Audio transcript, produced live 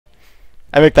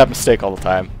I make that mistake all the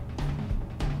time.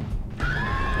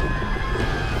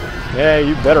 Yeah,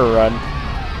 you better run.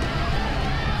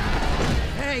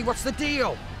 Hey, what's the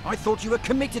deal? I thought you were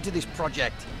committed to this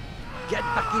project. Get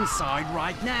back inside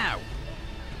right now.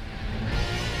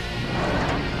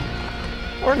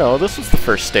 Or no, this was the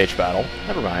first stage battle.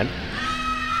 Never mind.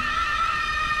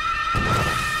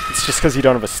 It's just because you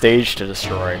don't have a stage to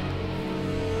destroy.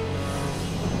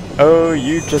 Oh,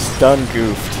 you just done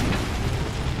goofed.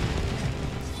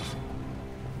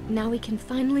 Now we can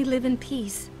finally live in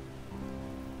peace.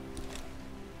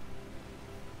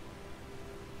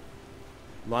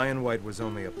 Lion White was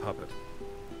only a puppet.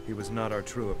 He was not our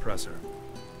true oppressor.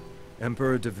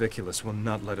 Emperor Diviculus will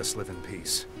not let us live in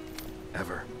peace.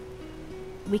 Ever.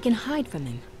 We can hide from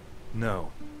him.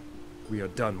 No. We are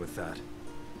done with that.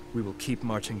 We will keep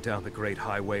marching down the Great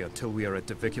Highway until we are at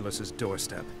Diviculus's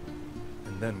doorstep.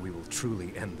 And then we will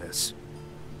truly end this.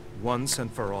 Once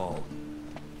and for all.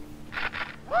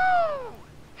 Woo!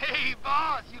 Hey,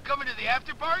 boss, you coming to the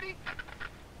after party?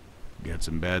 Got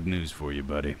some bad news for you,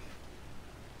 buddy.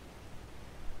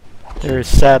 There is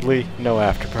sadly no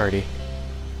after party.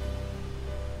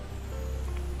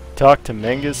 Talk to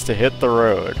Mengus to hit the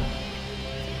road.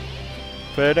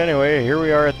 But anyway, here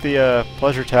we are at the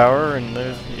Pleasure Tower, and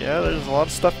there's a lot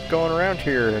of stuff going around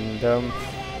here. And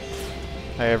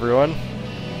hi everyone.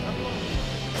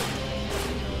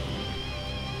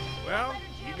 Well,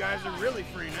 you guys are really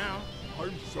free now.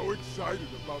 I'm so excited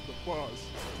about the bus.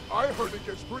 I heard it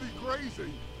gets pretty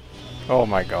crazy. Oh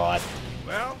my god.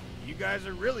 Well, you guys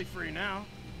are really free now.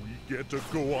 We get to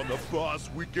go on the bus.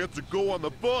 We get to go on the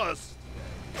bus.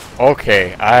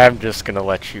 Okay, I'm just gonna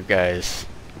let you guys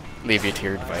leave you to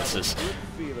your devices.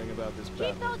 Keep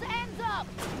those hands up!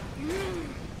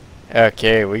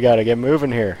 Okay, we gotta get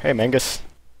moving here. Hey, Mengus.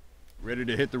 Ready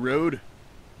to hit the road?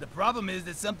 The problem is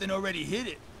that something already hit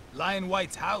it. Lion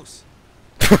White's house.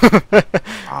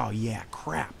 Oh yeah,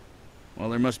 crap. Well,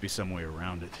 there must be some way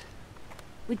around it.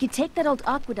 We could take that old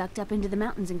aqueduct up into the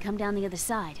mountains and come down the other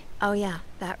side. Oh yeah,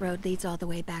 that road leads all the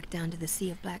way back down to the Sea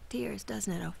of Black Tears,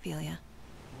 doesn't it, Ophelia?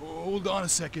 Hold on a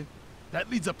second. That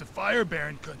leads up to Fire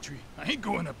Baron country. I ain't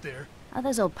going up there. Oh,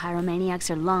 those old pyromaniacs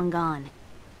are long gone.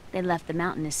 They left the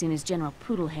mountain as soon as General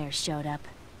Poodlehair showed up.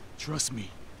 Trust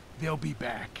me, they'll be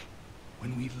back.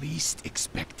 When we least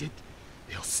expect it,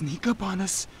 they'll sneak up on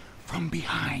us from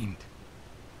behind.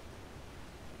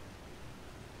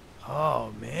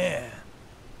 Oh, man.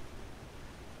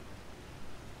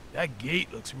 That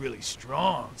gate looks really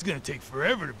strong. It's gonna take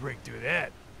forever to break through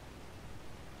that.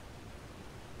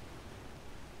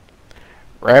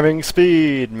 Ramming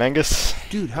speed, Mengus.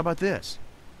 Dude, how about this?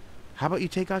 How about you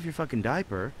take off your fucking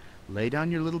diaper, lay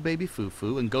down your little baby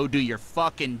foo-foo, and go do your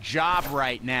fucking job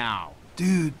right now?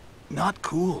 Dude, not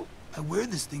cool. I wear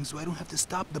this thing so I don't have to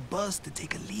stop the bus to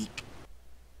take a leak.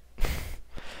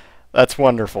 That's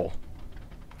wonderful.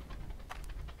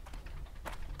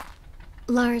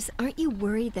 Lars, aren't you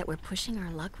worried that we're pushing our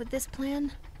luck with this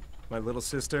plan? My little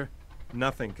sister,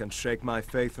 nothing can shake my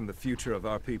faith in the future of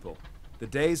our people. The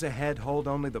days ahead hold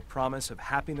only the promise of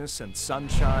happiness and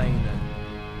sunshine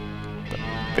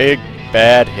and... Big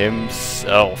Bad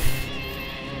himself.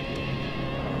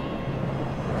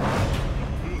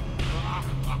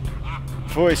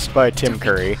 Voiced by Tim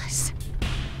Curry.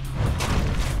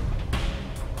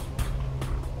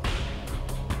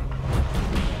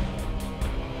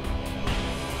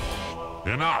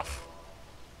 Enough.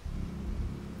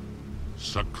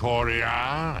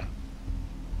 Socoria?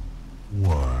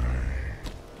 Why?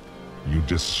 You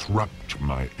disrupt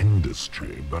my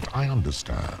industry, but I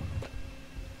understand.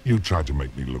 You try to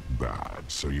make me look bad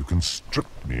so you can strip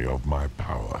me of my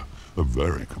power. A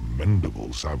very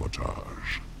commendable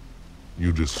sabotage.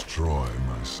 You destroy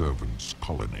my servant's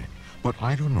colony, but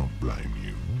I do not blame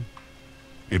you.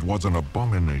 It was an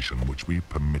abomination which we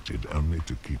permitted only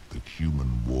to keep the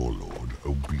human warlord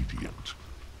obedient.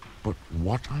 But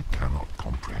what I cannot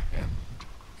comprehend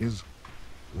is,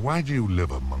 why do you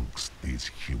live amongst these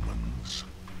humans?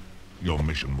 Your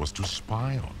mission was to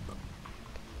spy on them,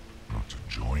 not to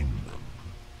join them.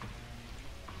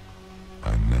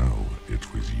 I know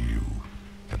it was you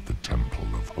at the Temple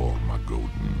of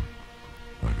Ormagoden.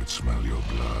 I could smell your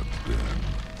blood then.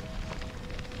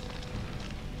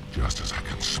 Just as I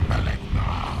can smell it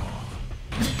now.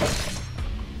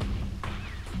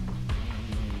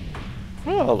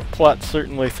 Well, the plot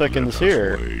certainly thickens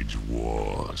here. Let us wage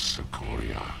war,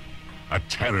 Socoria. A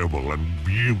terrible and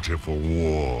beautiful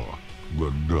war.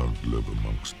 But don't live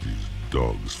amongst these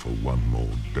dogs for one more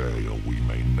day, or we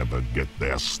may never get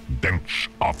their stench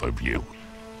off of you.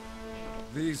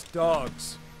 These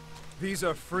dogs. These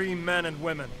are free men and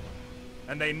women.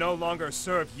 and they no longer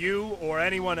serve you or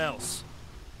anyone else.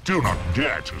 Do not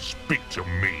dare to speak to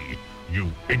me,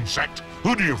 you insect.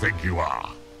 Who do you think you are?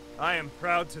 I am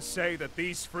proud to say that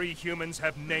these free humans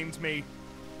have named me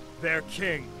their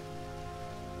king.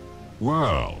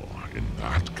 Well, in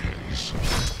that case...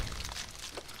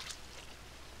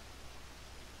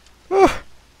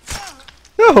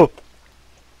 No!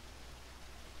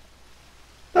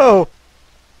 No!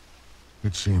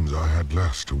 It seems I had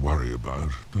less to worry about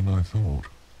than I thought.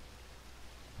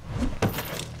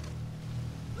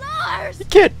 Lars! You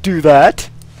can't do that!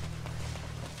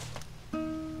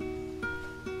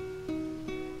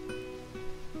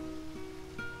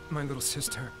 My little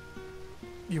sister.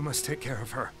 You must take care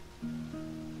of her.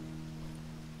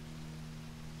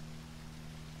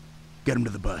 Get him to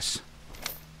the bus.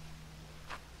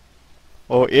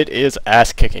 Oh, it is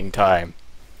ass-kicking time.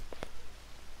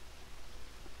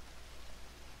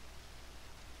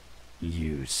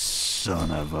 You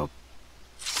son of a...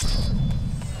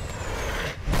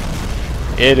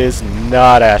 It is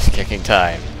not ass-kicking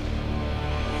time.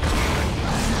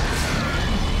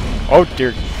 Oh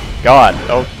dear God.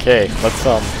 Okay, let's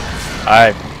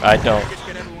I don't. Just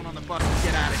get everyone on the bus and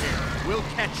get out of here. We'll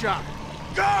catch up.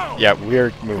 Go! Yeah,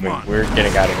 we're moving. We're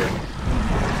getting out of here.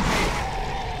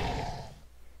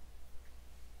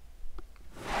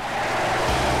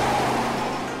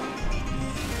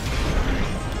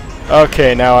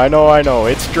 Okay, now I know,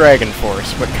 it's Dragon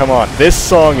Force, but come on, this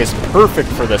song is perfect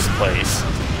for this place.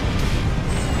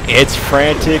 It's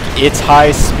frantic, it's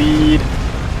high speed,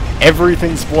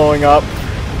 everything's blowing up.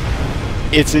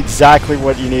 It's exactly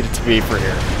what you need it to be for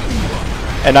here.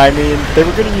 And I mean, they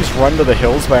were going to use Run to the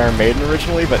Hills by Iron Maiden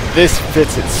originally, but this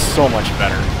fits it so much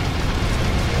better.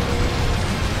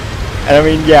 And I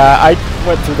mean, yeah, I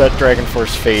went through that Dragon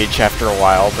Force phase after a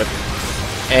while, but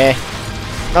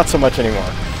not so much anymore.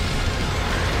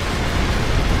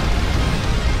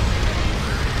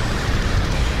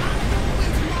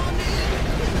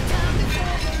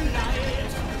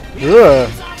 Ugh.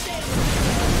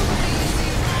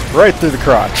 Right through the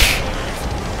crotch.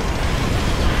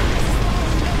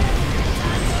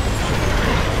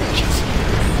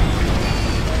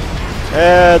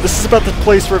 This is about the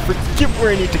place where I forget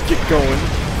where I need to get going.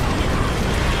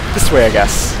 This way, I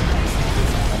guess.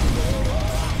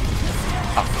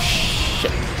 Oh,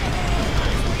 shit.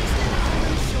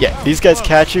 Yeah, these guys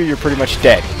catch you, you're pretty much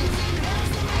dead.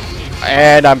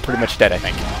 And I'm pretty much dead, I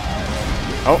think.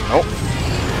 Oh, no.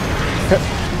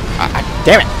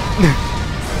 Damn it!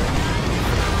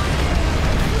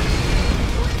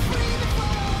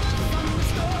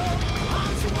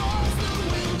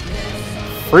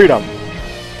 Freedom!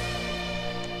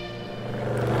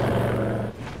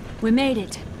 We made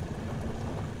it.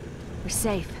 We're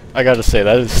safe. I gotta say,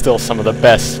 that is still some of the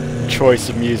best choice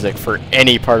of music for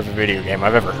any part of a video game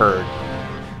I've ever heard.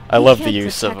 I love the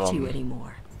use of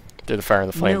Through the Fire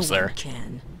and the Flames there.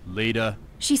 Lita.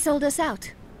 She sold us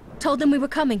out. Told them we were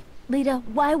coming. Lita,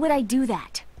 why would I do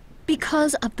that?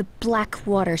 Because of the black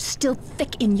water still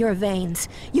thick in your veins.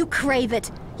 You crave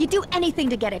it. You do anything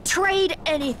to get it. Trade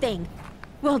anything.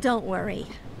 Well, don't worry.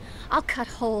 I'll cut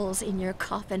holes in your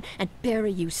coffin and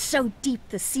bury you so deep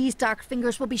the sea's dark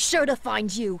fingers will be sure to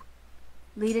find you.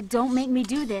 Lita, don't make me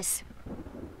do this.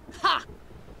 Ha!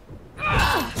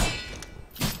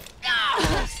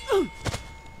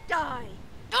 Die!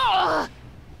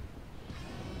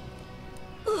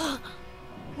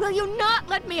 Will you not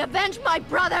let me avenge my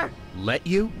brother? Let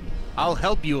you? I'll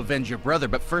help you avenge your brother,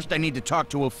 but first I need to talk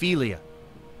to Ophelia.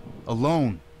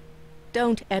 Alone.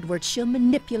 Don't, Edward. She'll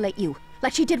manipulate you,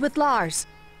 like she did with Lars.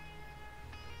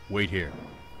 Wait here.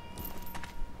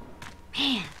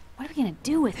 Man, what are we gonna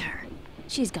do with her?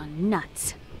 She's gone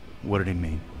nuts. What did he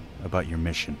mean? About your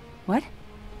mission? What?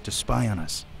 To spy on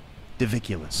us.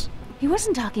 Diviculus. He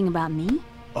wasn't talking about me.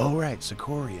 Oh, right,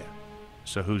 Sikoria.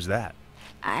 So who's that?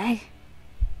 I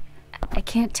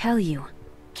can't tell you.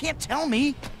 Can't tell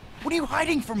me? What are you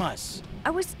hiding from us? I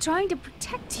was trying to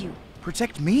protect you.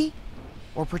 Protect me?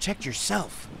 Or protect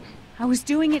yourself? I was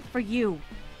doing it for you.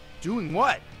 Doing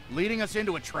what? Leading us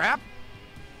into a trap?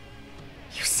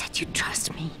 You said you'd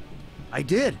trust me. I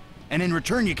did. And in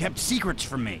return you kept secrets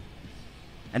from me.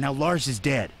 And now Lars is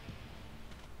dead.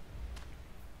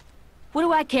 What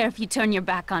do I care if you turn your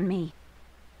back on me?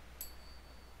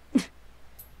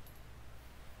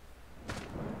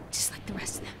 Just like the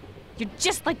rest of them. You're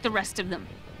just like the rest of them.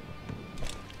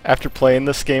 After playing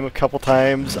this game a couple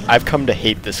times, I've come to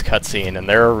hate this cutscene, and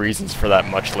there are reasons for that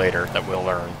much later that we'll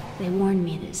learn. They warned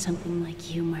me that something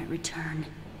like you might return.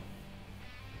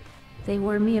 They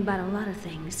warned me about a lot of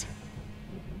things,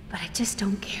 but I just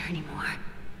don't care anymore.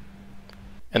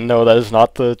 And no, that is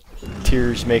not the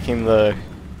tears making the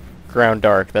ground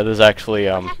dark. That is actually,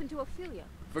 What happened to Ophelia?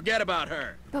 Forget about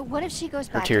her. But what if she goes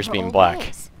back tears to her being old black.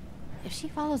 ways? If she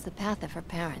follows the path of her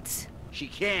parents. She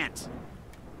can't.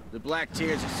 The Black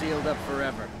Tears are sealed up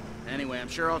forever. Anyway, I'm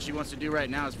sure all she wants to do right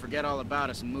now is forget all about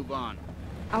us and move on.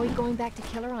 Are we going back to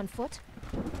kill her on foot?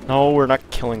 no, we're not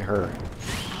killing her.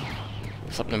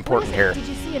 Something important here. Did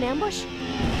you see an ambush?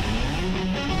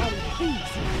 Eddie, please.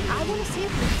 I want to see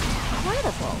if it's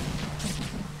incredible.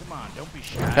 Come on, don't be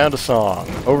shy. Found a song,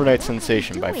 Overnight What are we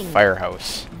Sensation by doing?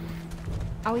 Firehouse.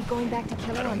 Are we going back to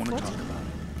kill her on foot?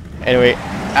 Anyway,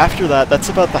 after that, that's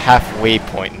about the halfway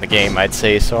point in the game, I'd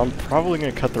say, so I'm probably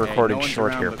going to cut the Hey, recording no one's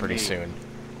short around here but pretty me. soon.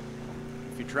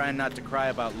 If you're trying not to cry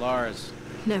about Lars,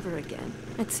 Never again.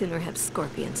 I'd sooner have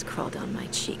scorpions crawl down my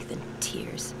cheek than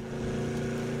tears.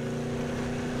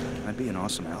 that'd be an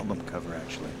awesome album cover,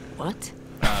 actually. What?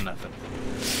 Ah, nothing.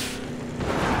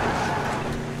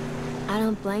 I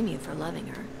don't blame you for loving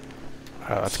her.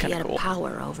 Oh, that's She kind had of cool. a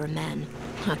power over men.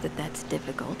 Not that that's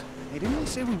difficult. Hey, didn't we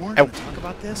say we weren't Ow. going to talk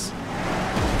about this?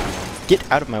 Get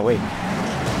out of my way.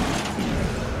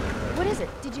 What is it?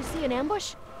 Did you see an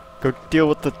ambush? Go deal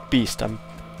with the beast. I'm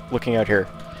looking out here.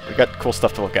 We got cool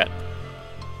stuff to look at.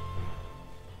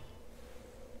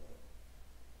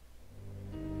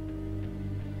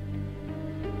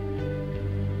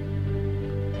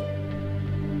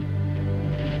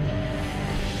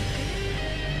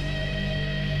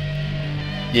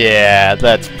 Yeah,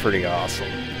 that's pretty awesome.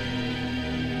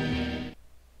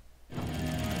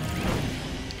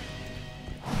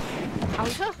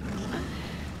 Oucha?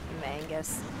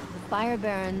 Mangus, the Fire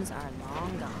Barons are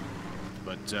long gone.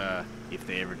 But, if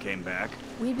they ever came back?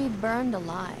 We'd be burned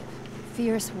alive.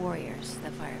 Fierce warriors,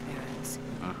 the Fire Barons.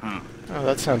 Uh-huh. Oh,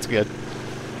 that sounds good.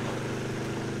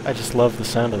 I just love the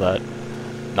sound of that.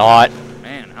 Not.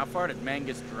 Man, how far did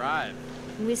Mangus drive?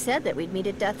 We said that we'd meet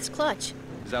at Death's Clutch.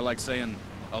 Is that like saying,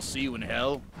 I'll see you in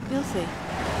hell? You'll see.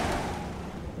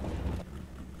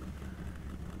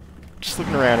 Just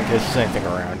looking around in case there's anything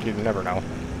around. You never know.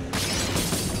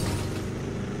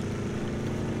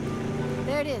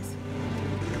 There it is.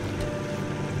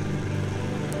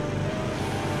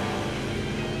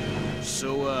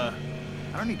 So,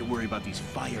 I don't need to worry about these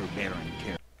Fire Baron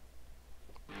characters.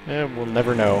 Eh, we'll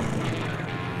never know.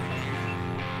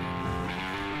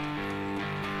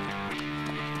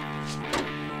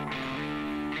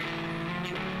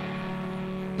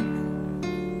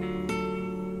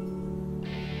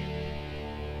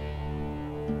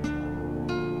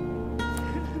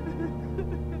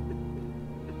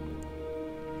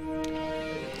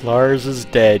 Lars is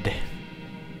dead.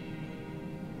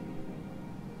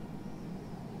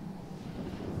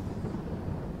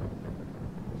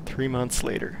 Three months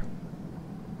later.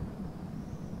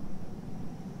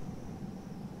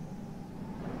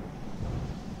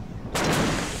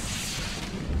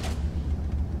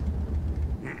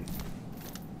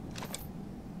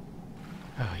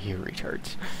 Oh, you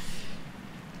retards.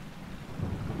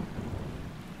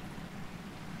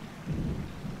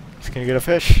 He's gonna get a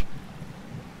fish.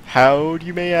 How,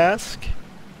 you may ask?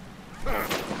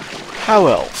 How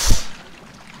else?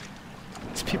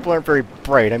 These people aren't very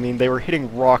bright. I mean, they were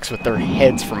hitting rocks with their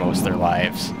heads for most of their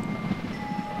lives.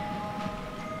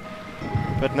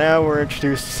 But now we're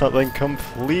introduced to something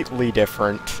completely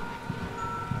different.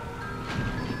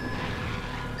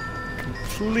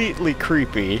 Completely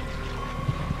creepy.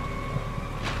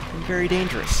 And very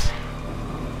dangerous.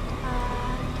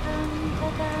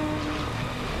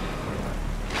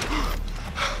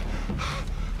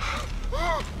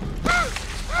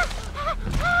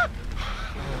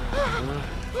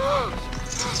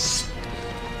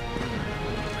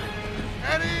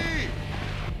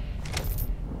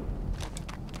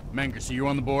 Mangus, are you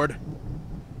on the board?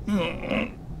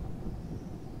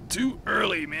 Too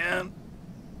early, man.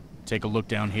 Take a look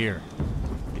down here.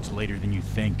 It's later than you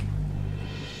think.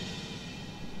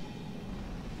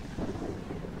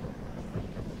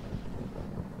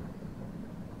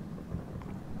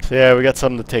 So yeah, we got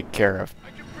something to take care of.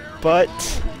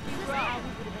 But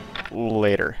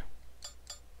later.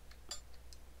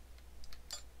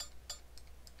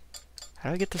 How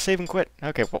do I get to save and quit?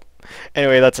 Okay, well,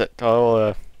 anyway, that's it.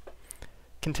 I'll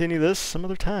continue this some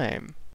other time.